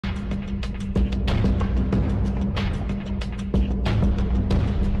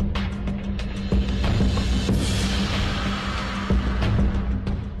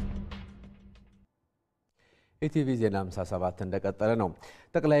ኢቲቪ ዜና 57 እንደቀጠለ ነው።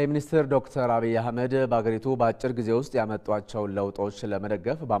 ጠቅላይ ሚኒስትር ዶክተር አብይ አህመድ በአገሪቱ በአጭር ጊዜ ውስጥ ያመጧቸው ለውጦች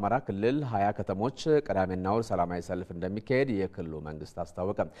ለመደገፍ በአማራ ክልል 20 ከተሞች ቅዳሜና እሁድ ሰላማዊ ሰልፍ እንደሚካሄድ የክልሉ መንግስት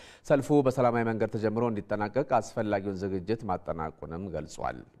አስታወቀ። ሰልፉ በሰላማዊ መንገድ ተጀምሮ እንዲጠናቀቅ አስፈላጊውን ዝግጅት ማጠናቀቁንም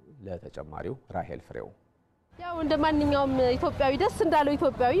ገልጿል። ለተጨማሪው ራሄል ፍሬው ያው እንደማንኛውም ኢትዮጵያዊ ደስ እንዳለው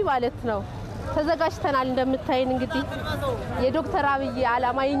ኢትዮጵያዊ ማለት ነው ተዘጋጅተናል። እንደምታየን እንግዲህ የዶክተር አብይ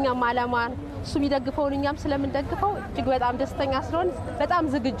ዓላማ የኛም ዓላማ እሱ የሚደግፈውን እኛም ስለምንደግፈው እጅግ በጣም ደስተኛ ስለሆን በጣም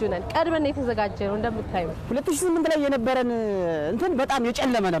ዝግጁ ነን። ቀድመን የተዘጋጀነው እንደምታዩ 2008 ላይ የነበረን እንትን በጣም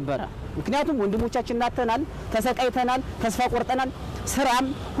የጨለመ ነበር። ምክንያቱም ወንድሞቻችን እናተናል፣ ተሰቃይተናል፣ ተስፋ ቆርጠናል። ስራም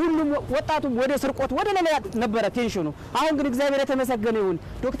ሁሉም ወጣቱም ወደ ስርቆት ወደ ሌላ ነበር ቴንሽኑ። አሁን ግን እግዚአብሔር የተመሰገነ ይሁን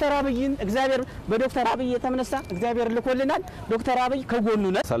ዶክተር አብይን እግዚአብሔር በዶክተር አብይ የተመነሳ እግዚአብሔር ልኮልናል። ዶክተር አብይ ከጎኑ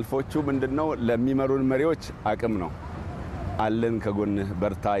ነው። ሰልፎቹ ምንድነው ለሚመሩን መሪዎች አቅም ነው አለን ከጎንህ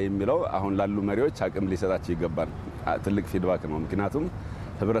በርታ የሚለው አሁን ላሉ መሪዎች አቅም ሊሰጣቸው ይገባል። ትልቅ ፊድባክ ነው። ምክንያቱም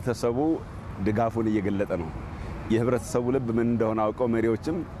ህብረተሰቡ ድጋፉን እየገለጠ ነው። የህብረተሰቡ ልብ ምን እንደሆነ አውቀው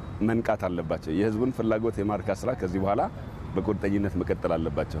መሪዎችም መንቃት አለባቸው። የህዝቡን ፍላጎት የማርካት ስራ ከዚህ በኋላ በቁርጠኝነት መቀጠል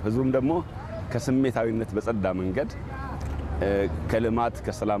አለባቸው። ህዝቡም ደግሞ ከስሜታዊነት በጸዳ መንገድ ከልማት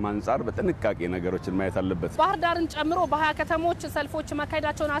ከሰላም አንፃር በጥንቃቄ ነገሮችን ማየት አለበት። ባህር ዳርን ጨምሮ በ20 ከተሞች ሰልፎች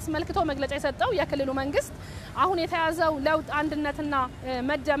መካሄዳቸውን አስመልክቶ መግለጫ የሰጠው የክልሉ መንግስት አሁን የተያዘው ለውጥ አንድነትና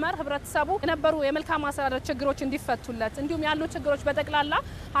መደመር ህብረተሰቡ የነበሩ የመልካም አስተዳደር ችግሮች እንዲፈቱለት እንዲሁም ያሉ ችግሮች በጠቅላላ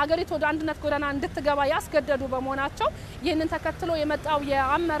ሀገሪቱ ወደ አንድነት ጎዳና እንድትገባ ያስገደዱ በመሆናቸው ይህንን ተከትሎ የመጣው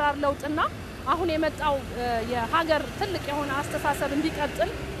የአመራር ለውጥና አሁን የመጣው የሀገር ትልቅ የሆነ አስተሳሰብ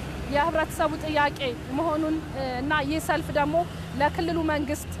እንዲቀጥል የህብረተሰቡ ጥያቄ መሆኑን እና ይህ ሰልፍ ደግሞ ለክልሉ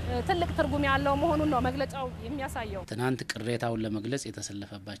መንግስት ትልቅ ትርጉም ያለው መሆኑን ነው መግለጫው የሚያሳየው። ትናንት ቅሬታውን ለመግለጽ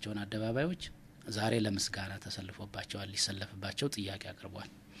የተሰለፈባቸውን አደባባዮች ዛሬ ለምስጋና ተሰልፎባቸዋል፣ ሊሰለፍባቸው ጥያቄ አቅርቧል።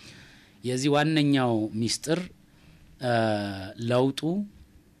 የዚህ ዋነኛው ሚስጥር ለውጡ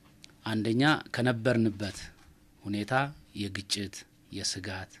አንደኛ ከነበርንበት ሁኔታ የግጭት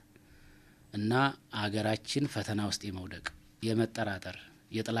የስጋት እና አገራችን ፈተና ውስጥ የመውደቅ የመጠራጠር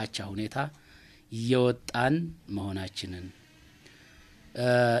የጥላቻ ሁኔታ እየወጣን መሆናችንን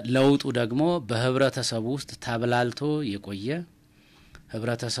ለውጡ ደግሞ በህብረተሰቡ ውስጥ ተብላልቶ የቆየ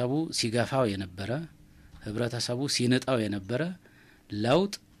ህብረተሰቡ ሲገፋው የነበረ ህብረተሰቡ ሲንጣው የነበረ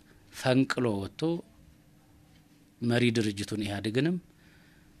ለውጥ ፈንቅሎ ወጥቶ መሪ ድርጅቱን ኢህአዴግንም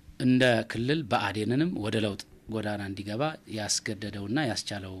እንደ ክልል በአዴንንም ወደ ለውጥ ጎዳና እንዲገባ ያስገደደውና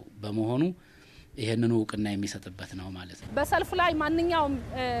ያስቻለው በመሆኑ ይሄንን እውቅና የሚሰጥበት ነው ማለት ነው። በሰልፉ ላይ ማንኛውም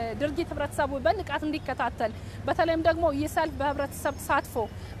ድርጊት ህብረተሰቡ በንቃት እንዲከታተል በተለይም ደግሞ ይሰልፍ በህብረተሰብ ተሳትፎ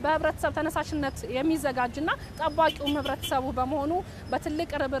በህብረተሰብ ተነሳሽነት የሚዘጋጅና ጠባቂውም ህብረተሰቡ በመሆኑ በትልቅ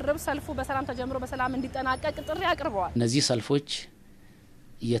ርብርብ ሰልፉ በሰላም ተጀምሮ በሰላም እንዲጠናቀቅ ጥሪ አቅርበዋል። እነዚህ ሰልፎች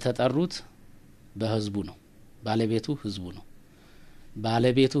የተጠሩት በህዝቡ ነው። ባለቤቱ ህዝቡ ነው።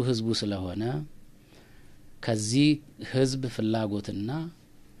 ባለቤቱ ህዝቡ ስለሆነ ከዚህ ህዝብ ፍላጎትና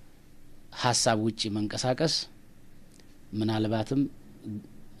ሐሳብ ውጪ መንቀሳቀስ ምናልባትም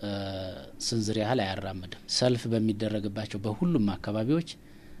ስንዝር ያህል አያራምድም። ሰልፍ በሚደረግባቸው በሁሉም አካባቢዎች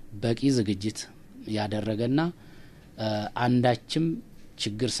በቂ ዝግጅት ያደረገና አንዳችም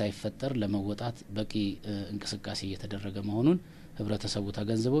ችግር ሳይፈጠር ለመወጣት በቂ እንቅስቃሴ እየተደረገ መሆኑን ህብረተሰቡ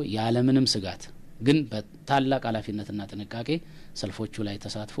ተገንዝቦ ያለምንም ስጋት ግን በታላቅ ኃላፊነትና ጥንቃቄ ሰልፎቹ ላይ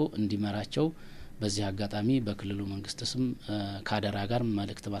ተሳትፎ እንዲመራቸው በዚህ አጋጣሚ በክልሉ መንግስት ስም ካደራ ጋር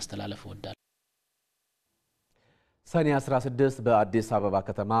መልእክት ማስተላለፍ ወዳል። ሰኔ 16 በአዲስ አበባ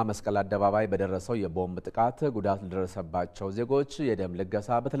ከተማ መስቀል አደባባይ በደረሰው የቦምብ ጥቃት ጉዳት ለደረሰባቸው ዜጎች የደም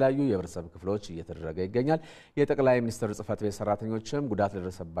ልገሳ በተለያዩ የህብረተሰብ ክፍሎች እየተደረገ ይገኛል። የጠቅላይ ሚኒስትር ጽህፈት ቤት ሰራተኞችም ጉዳት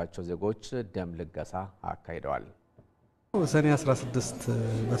ለደረሰባቸው ዜጎች ደም ልገሳ አካሂደዋል። ሰኔ 16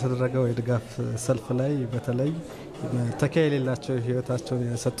 በተደረገው የድጋፍ ሰልፍ ላይ በተለይ ተኪያ የሌላቸው ህይወታቸውን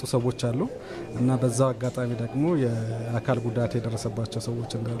የሰጡ ሰዎች አሉ እና በዛው አጋጣሚ ደግሞ የአካል ጉዳት የደረሰባቸው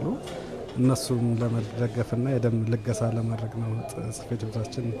ሰዎች እንዳሉ እነሱን ለመደገፍና የደም ልገሳ ለማድረግ ነው ጽህፈት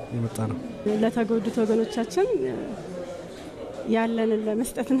ቤታችን የመጣ ነው። ለተጎዱት ወገኖቻችን ያለንን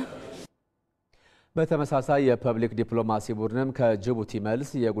ለመስጠት ነው። በተመሳሳይ የፐብሊክ ዲፕሎማሲ ቡድንም ከጅቡቲ መልስ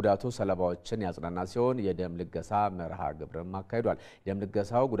የጉዳቱ ሰለባዎችን ያጽናና ሲሆን የደም ልገሳ መርሃ ግብርም አካሂዷል። የደም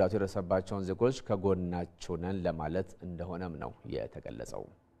ልገሳው ጉዳቱ የደረሰባቸውን ዜጎች ከጎናቸው ነን ለማለት እንደሆነም ነው የተገለጸው።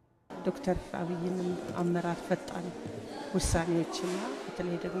 ዶክተር አብይንም አመራር ፈጣን ውሳኔዎችና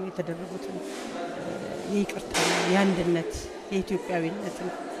በተለይ ደግሞ የተደረጉትን የይቅርታ የአንድነት የኢትዮጵያዊነትን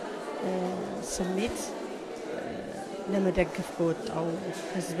ስሜት ለመደገፍ ከወጣው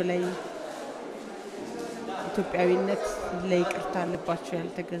ህዝብ ላይ ኢትዮጵያዊነት ለይቅርታ ልባቸው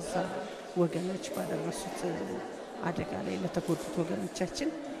ያልተገዛ ወገኖች ባደረሱት አደጋ ላይ ለተጎዱት ወገኖቻችን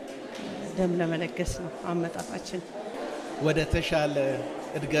ደም ለመለገስ ነው አመጣጣችን። ወደ ተሻለ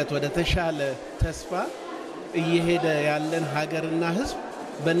እድገት ወደ ተሻለ ተስፋ እየሄደ ያለን ሀገርና ህዝብ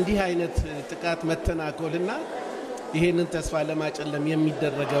በእንዲህ አይነት ጥቃት መተናኮልና ይሄንን ተስፋ ለማጨለም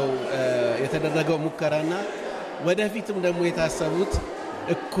የተደረገው ሙከራና ወደፊትም ደግሞ የታሰቡት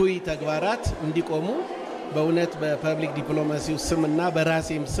እኩይ ተግባራት እንዲቆሙ በእውነት በፐብሊክ ዲፕሎማሲው ስምና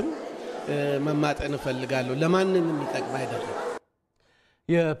በራሴም ስም መማጠን እፈልጋለሁ። ለማንንም የሚጠቅም አይደለም።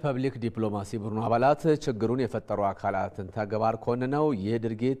 የፐብሊክ ዲፕሎማሲ ቡድኑ አባላት ችግሩን የፈጠሩ አካላትን ተግባር ኮንነው ይህ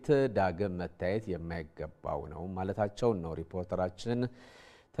ድርጊት ዳግም መታየት የማይገባው ነው ማለታቸውን ነው ሪፖርተራችን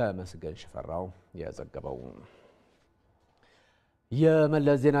ተመስገን ሽፈራው የዘገበው።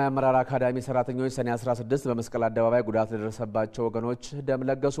 የመለስ ዜናዊ አመራር አካዳሚ ሰራተኞች ሰኔ 16 በመስቀል አደባባይ ጉዳት ለደረሰባቸው ወገኖች ደም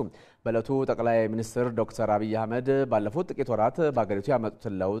ለገሱ። በዕለቱ ጠቅላይ ሚኒስትር ዶክተር አብይ አህመድ ባለፉት ጥቂት ወራት በአገሪቱ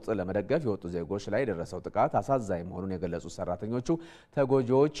ያመጡትን ለውጥ ለመደገፍ የወጡ ዜጎች ላይ የደረሰው ጥቃት አሳዛኝ መሆኑን የገለጹት ሰራተኞቹ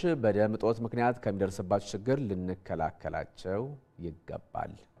ተጎጂዎች በደም እጦት ምክንያት ከሚደርስባቸው ችግር ልንከላከላቸው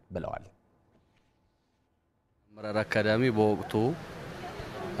ይገባል ብለዋል። አመራር አካዳሚ በወቅቱ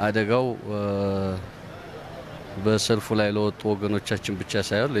አደጋው በሰልፉ ላይ ለወጡ ወገኖቻችን ብቻ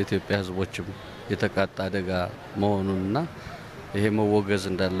ሳይሆን ለኢትዮጵያ ሕዝቦችም የተቃጣ አደጋ መሆኑንና ይሄ መወገዝ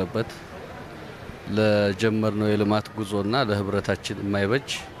እንዳለበት ለጀመርነው የልማት ጉዞና ለህብረታችን የማይበጅ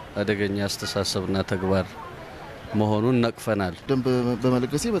አደገኛ አስተሳሰብና ተግባር መሆኑን ነቅፈናል። ደም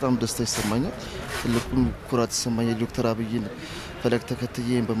በመለገሴ በጣም ደስታ ይሰማኛል። ትልቁም ኩራት ይሰማኛል። ዶክተር አብይን ፈለግ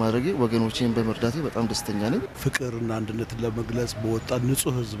ተከትዬን በማድረጌ ወገኖቼን በመርዳቴ በጣም ደስተኛ ነኝ። ፍቅርና አንድነትን ለመግለጽ በወጣ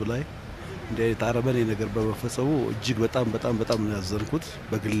ንጹህ ህዝብ ላይ እንደ ታረበኔ ነገር በመፈጸሙ እጅግ በጣም ነው ያዘንኩት።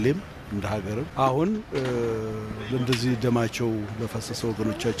 በግሌም እንደ ሀገርም አሁን እንደዚህ ደማቸው ለፈሰሰ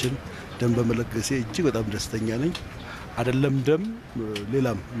ወገኖቻችን ደም በመለገሴ እጅግ በጣም ደስተኛ ነኝ። አይደለም ደም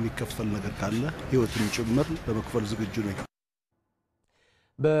ሌላም የሚከፈል ነገር ካለ ህይወትን ጭምር ለመክፈል ዝግጁ ነኝ።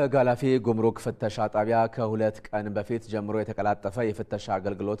 በጋላፊ ጉምሩክ ፍተሻ ጣቢያ ከሁለት ቀን በፊት ጀምሮ የተቀላጠፈ የፍተሻ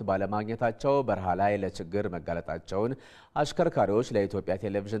አገልግሎት ባለማግኘታቸው በረሃ ላይ ለችግር መጋለጣቸውን አሽከርካሪዎች ለኢትዮጵያ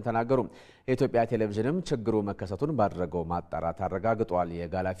ቴሌቪዥን ተናገሩ። የኢትዮጵያ ቴሌቪዥንም ችግሩ መከሰቱን ባደረገው ማጣራት አረጋግጧል።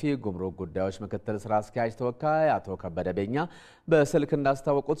 የጋላፊ ጉምሩክ ጉዳዮች ምክትል ስራ አስኪያጅ ተወካይ አቶ ከበደ ቤኛ በስልክ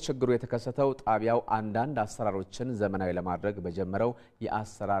እንዳስታወቁት ችግሩ የተከሰተው ጣቢያው አንዳንድ አሰራሮችን ዘመናዊ ለማድረግ በጀመረው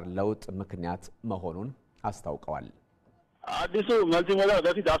የአሰራር ለውጥ ምክንያት መሆኑን አስታውቀዋል። አዲሱ መልቲሞዳል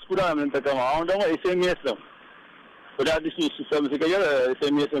በፊት አስኩዳ ነው የምንጠቀመው። አሁን ደግሞ ኤስኤምኤስ ነው። ወደ አዲሱ ሲስተም ሲቀየር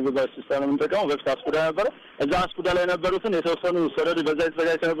ኤስኤምኤስ የሚባል ሲስተም ነው የምንጠቀመው። በፊት አስኩዳ ነበር። እዛ አስኩዳ ላይ የነበሩትን የተወሰኑ ሰነዶች በዛ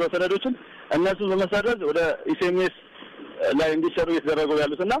የተዘጋጁ የነበሩ ሰነዶችን እነሱን በመሰረዝ ወደ ኤስኤምኤስ ላይ እንዲሰሩ እየተደረጉ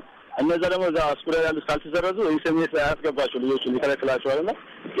ያሉትና እነዛ ደግሞ እዛ አስኩዳ ያሉት ካልተሰረዙ ኤስኤምኤስ ላይ አያስገባቸው ልጆቹን ይከለክላቸዋልና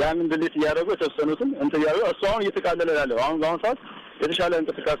ያንን ድሊት እያደረጉ የተወሰኑትን እንትን እያደረጉ እሱ አሁን እየተቃለለ ያለው አሁን በአሁኑ ሰዓት የተሻለ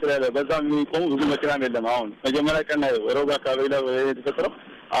እንቅስቃሴ ላይ ያለው በዛም የሚቆሙ ብዙ መኪናም የለም። አሁን መጀመሪያ ቀን ላይ ሮጋ አካባቢ ላይ የተፈጠረው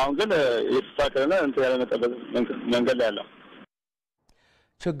አሁን ግን የተስተካከለና እንትን ያለ መጠበቅ መንገድ ላይ ያለው።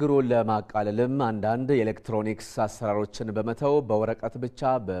 ችግሩን ለማቃለልም አንዳንድ የኤሌክትሮኒክስ አሰራሮችን በመተው በወረቀት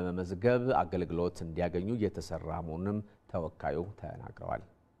ብቻ በመመዝገብ አገልግሎት እንዲያገኙ እየተሰራ መሆኑንም ተወካዩ ተናግረዋል።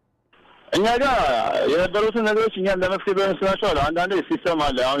 እኛ ጋር የነበሩትን ነገሮች እኛን ለመፍትሄ በመስላቸዋል። አንዳንዴ ሲስተም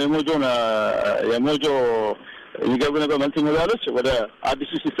አለ። አሁን የሞጆ የሚገቡ ነገር መልቲሞዳሎች ወደ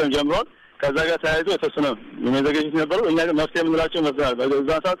አዲሱ ሲስተም ጀምሯል። ከዛ ጋር ተያይዞ የተወሰነ የመዘገየት ነበሩ። እኛ ግን መፍትሄ የምንላቸው መስላል። በዛ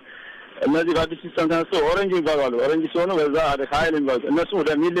ሰዓት እነዚህ በአዲስ ሲስተም ተነስቶ ኦሬንጅ ይባላሉ። ኦሬንጅ ሲሆኑ በዛ ኃይል ይባላሉ። እነሱ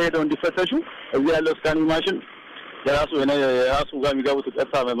ወደ ሚል ሄደው እንዲፈተሹ እዚህ ያለው ስካኒንግ ማሽን የራሱ ጋር የሚገቡት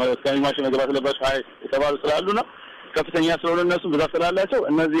ቀጥታ ስካኒንግ ማሽን መግባት አለባቸው ኃይል የተባሉ ስላሉና ከፍተኛ ስለሆነ እነሱ ብዛት ስላላቸው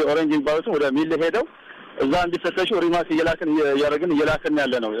እነዚህ ኦሬንጅ ይባሉትን ወደ ሚል ሄደው እዛ እንዲፈተሹ ሪማርክ እየላክን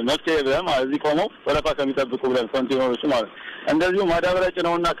ያለ ነው። መፍትሄ ብለን እዚህ ቆመው ወረፋ ከሚጠብቁ ብለን ኮንቴነሮች ማለት እንደዚሁ ማዳበሪያ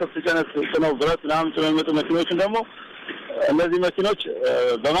ጭነውና ከፍት ጭነት ጭነው ብረት ምናምን ጭነው የሚመጡ መኪኖችን ደግሞ እነዚህ መኪኖች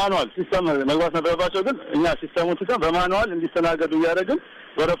በማኑዋል ሲስተም መግባት ነበረባቸው። ግን እኛ ሲስተሙን ትተን በማኑዋል እንዲስተናገዱ እያደረግን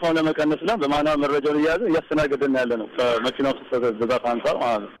ወረፋውን ለመቀነስ ብለን በማኑዋል መረጃውን እያስተናገድን ያለ ነው ከመኪናው ብዛት አንጻር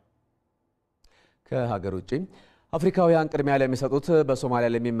ማለት ነው። ከሀገር ውጭ አፍሪካውያን ቅድሚያ ለሚሰጡት በሶማሊያ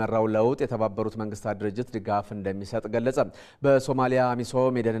ለሚመራው ለውጥ የተባበሩት መንግስታት ድርጅት ድጋፍ እንደሚሰጥ ገለጸ። በሶማሊያ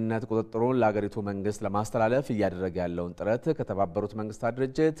አሚሶም የደህንነት ቁጥጥሩን ለሀገሪቱ መንግስት ለማስተላለፍ እያደረገ ያለውን ጥረት ከተባበሩት መንግስታት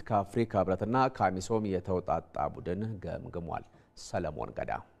ድርጅት ከአፍሪካ ህብረትና ከአሚሶም የተውጣጣ ቡድን ገምግሟል። ሰለሞን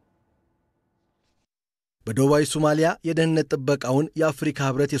ገዳ በደቡባዊ ሶማሊያ የደህንነት ጥበቃውን የአፍሪካ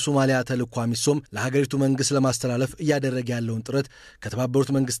ህብረት የሶማሊያ ተልዕኮ አሚሶም ለሀገሪቱ መንግስት ለማስተላለፍ እያደረገ ያለውን ጥረት ከተባበሩት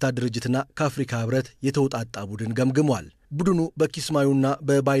መንግስታት ድርጅትና ከአፍሪካ ህብረት የተውጣጣ ቡድን ገምግሟል። ቡድኑ በኪስማዩና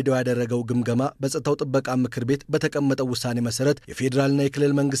በባይዳው ያደረገው ግምገማ በጸጥታው ጥበቃ ምክር ቤት በተቀመጠው ውሳኔ መሰረት የፌዴራልና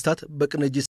የክልል መንግስታት በቅንጅት